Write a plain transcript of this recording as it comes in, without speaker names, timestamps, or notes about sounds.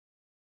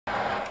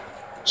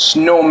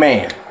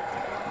Snowman.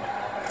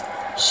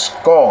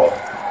 Skull.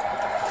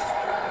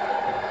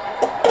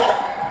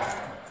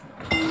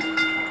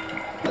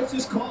 Let's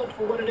just call it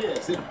for what it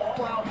is. An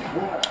all-out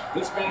brawl.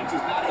 This match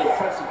is not an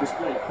impressive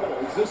display of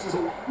clothes. This is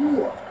a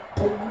war.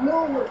 A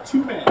war where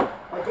two men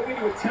are going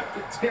to attempt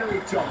to tear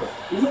each other,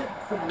 limb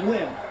from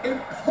limb,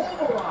 and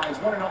pulverize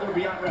one another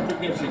beyond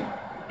recognition.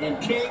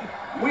 And King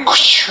wins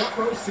front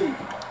row seat.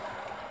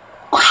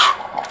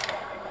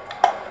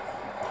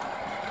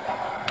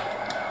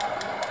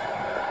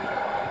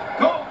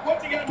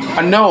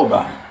 I know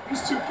about it.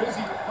 He's too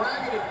busy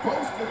bragging and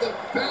boasting the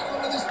battle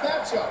into this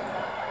matchup.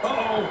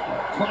 Uh-oh,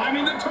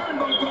 climbing the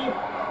turnbuckle.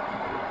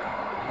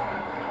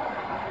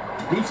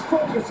 He's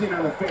focusing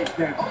on the face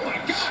now. Oh my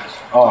gosh.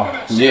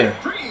 Oh, yeah.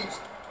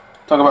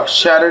 Talk about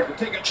shattered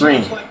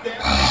dreams. Like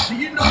that. Do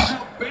you know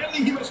how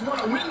badly he must want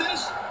to win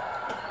this?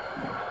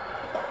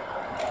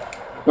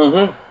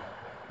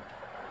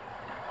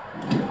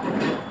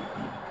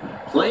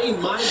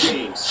 Playing mind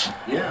games.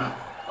 Yeah,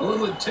 a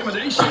little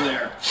intimidation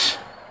there.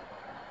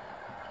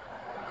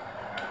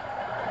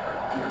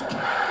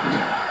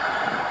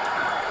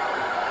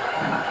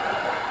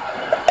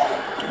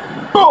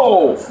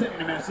 Boom!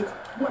 Sending a message.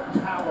 What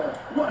power,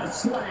 what a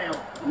slam,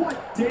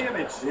 what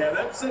damage. Yeah,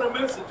 that sent a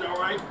message, all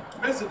right.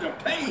 Message of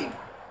pain.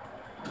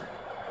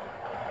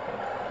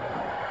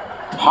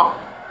 Huh?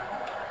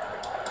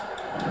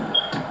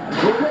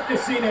 We're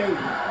witnessing a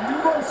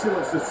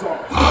merciless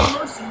assault. No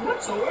mercy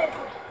whatsoever.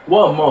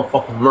 What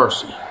motherfucking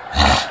mercy.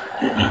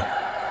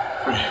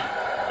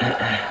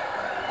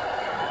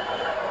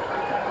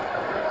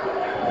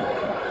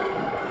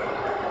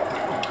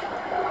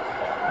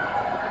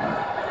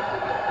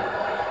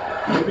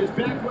 If his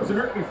back wasn't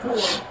hurt before,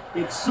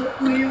 it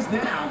certainly is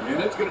now. And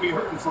it's going to be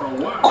hurting for a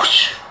while.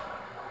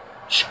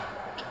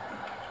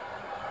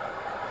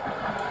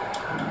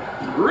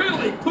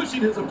 Really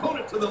pushing his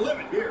opponent to the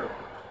limit here.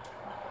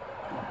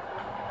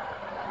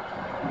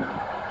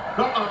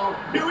 Uh-oh.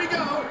 Here we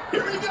go.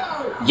 Here we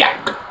go.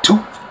 Yak,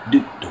 tooth,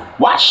 do,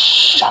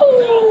 wash.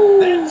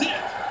 That's it.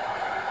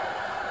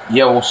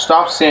 Yeah, well,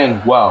 stop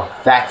saying, well,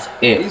 that's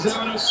it. He's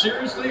having a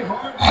seriously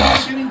hard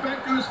time getting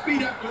back to his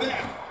feet after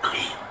that.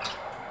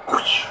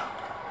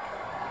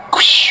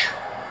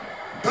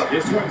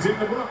 This one's in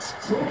the books.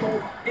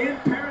 Trouble in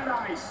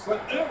paradise.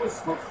 But that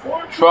was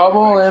before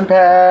Trouble in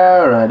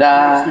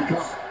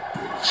paradise.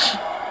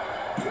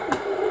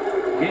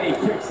 And he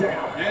kicks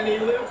out. And he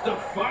lives to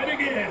fight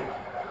again.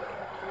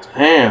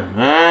 Damn,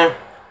 man.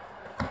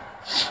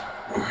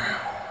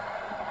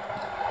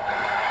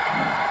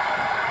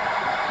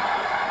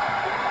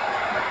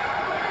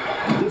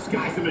 This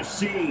guy's a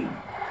machine.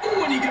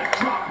 Ooh, and he got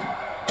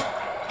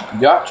dropped.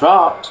 You got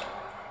dropped.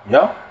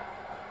 Yep.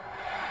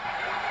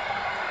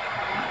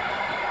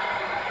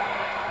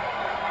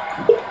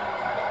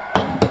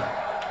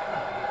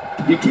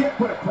 You can't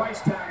put a price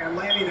tag on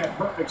landing that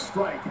perfect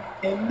strike.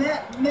 And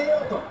that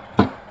nailed him.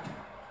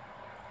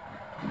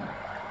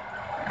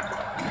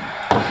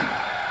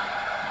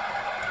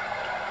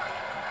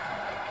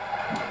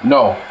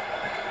 No.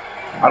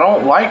 I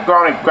don't like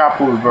grounded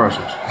grapple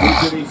reversals.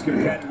 Each of these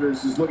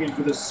competitors is looking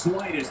for the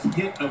slightest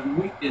hint of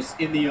weakness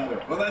in the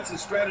other. Well, that's a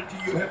strategy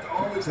you have to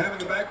always have in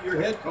the back of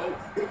your head, Cole.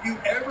 If you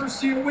ever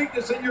see a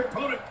weakness in your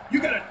opponent, you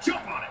got to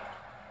jump on it.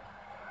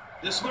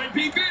 This might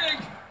be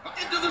big.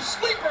 Into the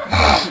sleeper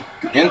hole.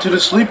 Into the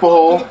sleeper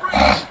hole.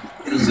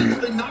 It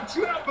essentially knocks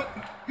you out, but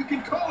you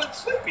can call it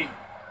sleeping.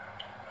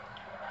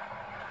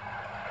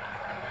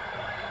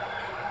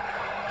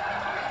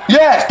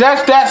 Yes,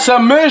 that's that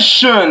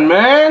submission,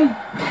 man.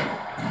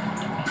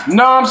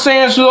 Know what I'm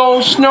saying,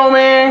 slow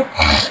Snowman?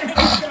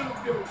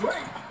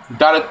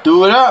 Gotta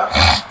do it up.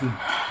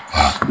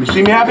 You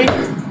see me happy?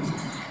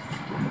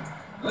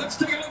 Let's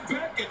take a look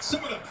back at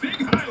some of the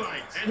big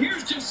highlights. And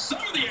here's just some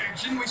of the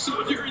action we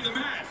saw during the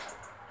match.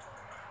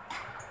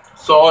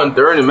 Saw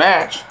during the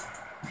match.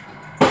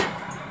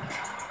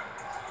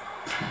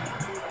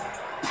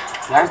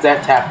 That's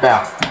that tap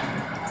out.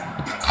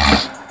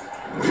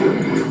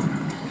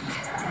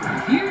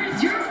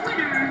 Here's your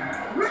winner,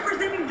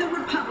 representing the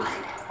Republic,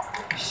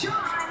 Sean.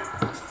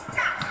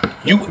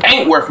 You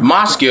ain't worth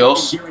my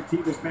skills. I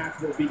guarantee this match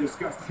will be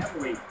discussed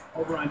heavily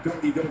over on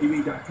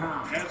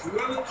WWE.com. As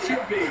well it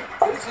should be.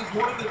 This is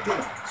one that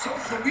the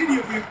social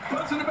media will be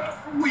buzzing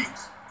about for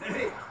weeks.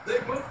 Hey, they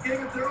both gave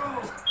it their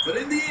all, but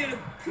in the end,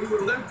 we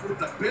were left with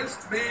the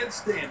best man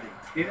standing.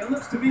 And it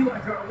looks to me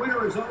like our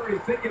winner is already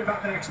thinking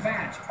about the next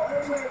match.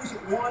 Always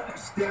one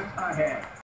step ahead.